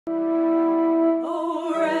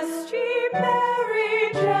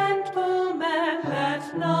merry gentlemen,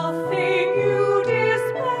 let nothing you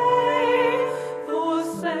dismay. For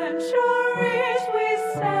centuries we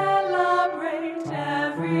celebrate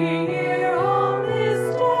every year on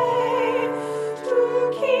this day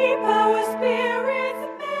to keep our spirits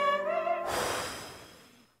merry.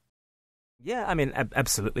 Yeah, I mean,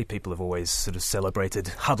 absolutely. People have always sort of celebrated,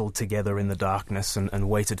 huddled together in the darkness and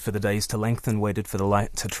waited for the days to lengthen, waited for the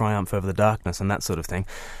light to triumph over the darkness and that sort of thing.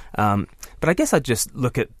 But I guess I'd just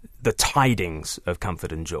look at the tidings of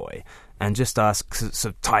comfort and joy and just ask,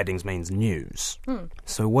 so tidings means news.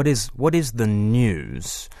 So what is the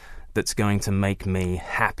news that's going to make me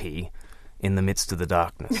happy in the midst of the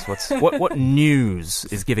darkness? What news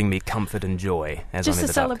is giving me comfort and joy as I'm in the dark? Just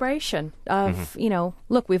a celebration of,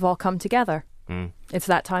 look, we've all come together. It's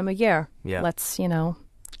that time of year. Yeah. Let's,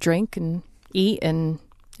 drink and eat and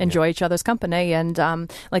enjoy each other's company. And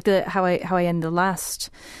like how I end the last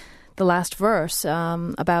verse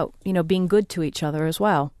about, being good to each other as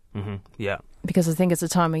well. Yeah. Because I think it's a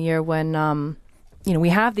time of year when we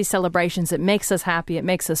have these celebrations. It makes us happy. It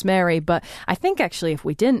makes us merry. But I think actually if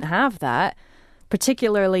we didn't have that,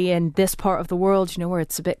 particularly in this part of the world, where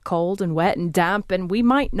it's a bit cold and wet and damp, and we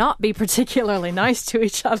might not be particularly nice to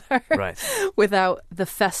each other without the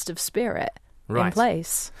festive spirit in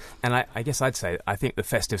place. And I guess I'd say, I think the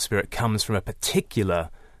festive spirit comes from a particular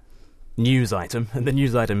news item, and the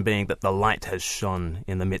news item being that the light has shone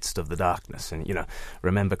in the midst of the darkness. And,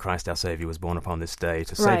 remember Christ our Saviour was born upon this day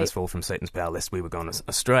to save us all from Satan's power, lest we were gone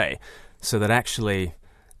astray. So that actually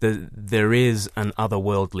there is an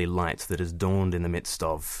otherworldly light that has dawned in the midst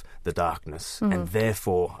of the darkness, and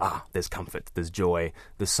therefore, there's comfort, there's joy,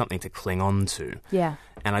 there's something to cling on to. Yeah.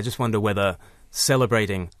 And I just wonder whether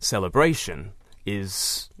celebrating celebration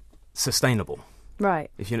is sustainable. Right.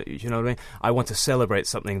 If you know what I mean? I want to celebrate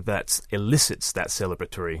something that elicits that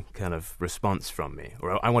celebratory kind of response from me.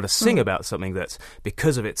 Or I want to sing about something that's,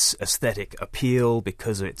 because of its aesthetic appeal,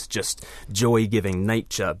 because of its just joy-giving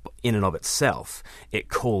nature in and of itself, it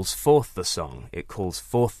calls forth the song, it calls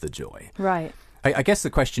forth the joy. Right. I guess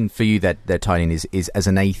the question for you there, TyLean, is as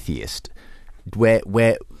an atheist,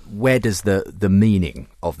 where does the meaning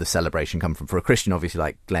of the celebration come from? For a Christian, obviously,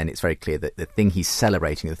 like Glenn, it's very clear that the thing he's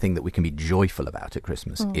celebrating, the thing that we can be joyful about at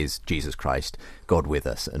Christmas is Jesus Christ, God with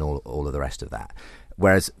us, and all of the rest of that.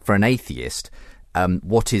 Whereas for an atheist,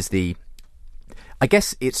 what is the... I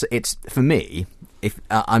guess it's for me,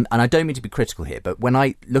 and I don't mean to be critical here, but when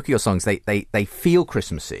I look at your songs, they feel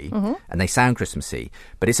Christmassy and they sound Christmassy,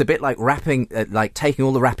 but it's a bit like like taking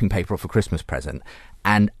all the wrapping paper off a Christmas present,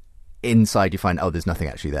 and inside you find, there's nothing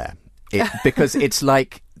actually there. Because it's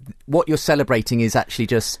like what you're celebrating is actually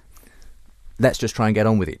just, let's just try and get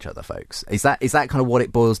on with each other, folks. Is that kind of what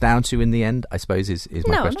it boils down to in the end, I suppose, is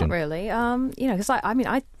my question? No, not really. Because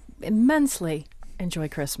I immensely enjoy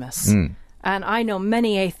Christmas. And I know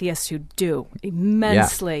many atheists who do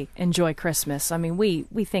immensely enjoy Christmas. I mean,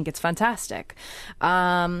 we think it's fantastic.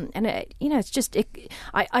 And, it's just,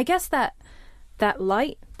 I guess that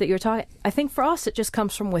light that you're talking, I think for us it just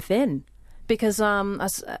comes from within, because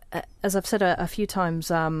as I've said a few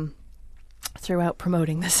times throughout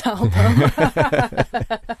promoting this album,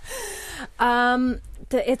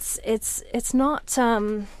 it's not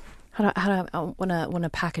how do I want to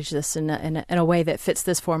package this in a way that fits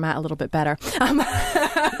this format a little bit better.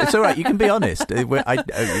 It's all right, you can be honest. You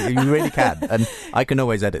really can, and I can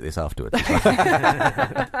always edit this afterwards.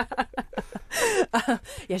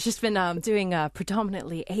 It's just been doing a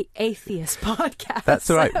predominantly atheist podcast. That's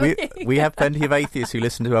all right. We have plenty of atheists who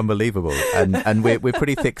listen to Unbelievable, and we're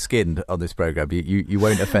pretty thick-skinned on this programme. You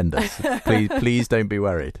won't offend us. Please don't be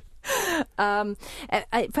worried. But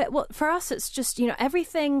for us, it's just,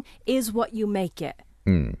 everything is what you make it.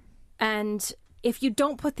 And if you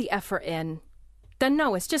don't put the effort in, then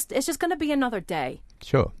no, it's just going to be another day.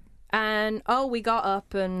 Sure. And we got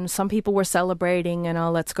up and some people were celebrating,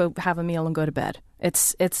 and let's go have a meal and go to bed.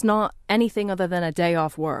 It's not anything other than a day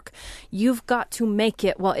off work. You've got to make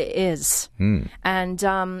it what it is. And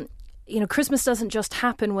Christmas doesn't just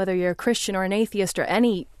happen whether you're a Christian or an atheist or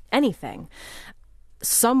anything.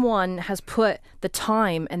 Someone has put the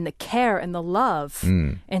time and the care and the love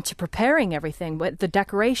into preparing everything, with the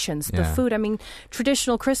decorations, the food. I mean,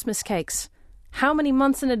 traditional Christmas cakes, how many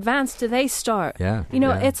months in advance do they start?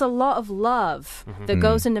 It's a lot of love that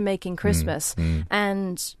goes into making Christmas.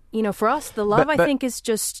 And, for us, the love, I think, is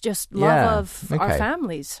just love of our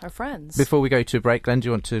families, our friends. Before we go to a break, Glenn, do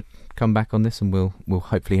you want to come back on this, and we'll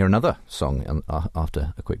hopefully hear another song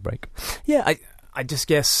after a quick break? Yeah, I just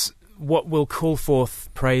guess what will call forth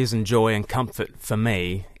praise and joy and comfort for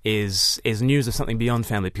me is news of something beyond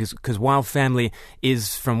family, because while family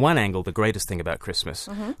is, from one angle, the greatest thing about Christmas,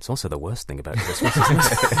 it's also the worst thing about Christmas.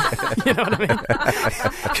 You know what I mean?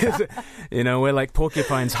 Because, we're like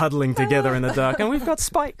porcupines huddling together in the dark, and we've got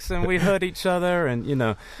spikes, and we hurt each other, and,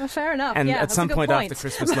 Well, fair enough. And yeah, at some point point after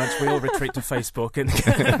Christmas lunch, we all retreat to Facebook and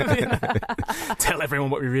tell everyone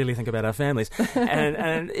what we really think about our families.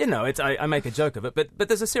 And I make a joke of it, but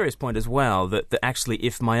there's a serious point as well, that actually,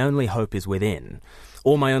 if my only hope is within,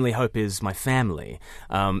 or my only hope is my family,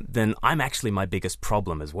 then I'm actually my biggest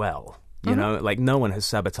problem as well. You know, like, no one has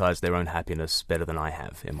sabotaged their own happiness better than I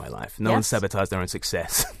have in my life. No one sabotaged their own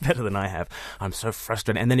success better than I have. I'm so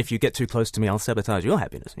frustrated. And then if you get too close to me, I'll sabotage your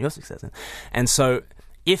happiness and your success. And so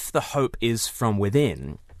if the hope is from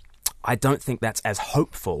within, I don't think that's as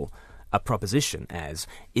hopeful a proposition as,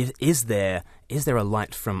 is there a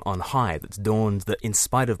light from on high that's dawned that in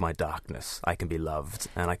spite of my darkness, I can be loved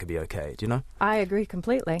and I can be okay? Do you know? I agree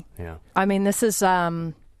completely. Yeah. I mean, this is,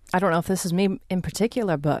 I don't know if this is me in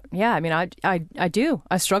particular, but yeah, I mean, I do.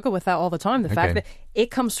 I struggle with that all the time. The fact that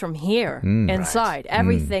it comes from here, inside. Right.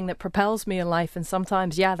 Everything that propels me in life. And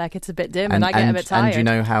sometimes, that gets a bit dim and I get a bit tired. And you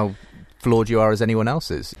know how flawed you are as anyone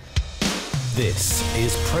else is. This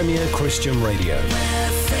is Premier Christian Radio.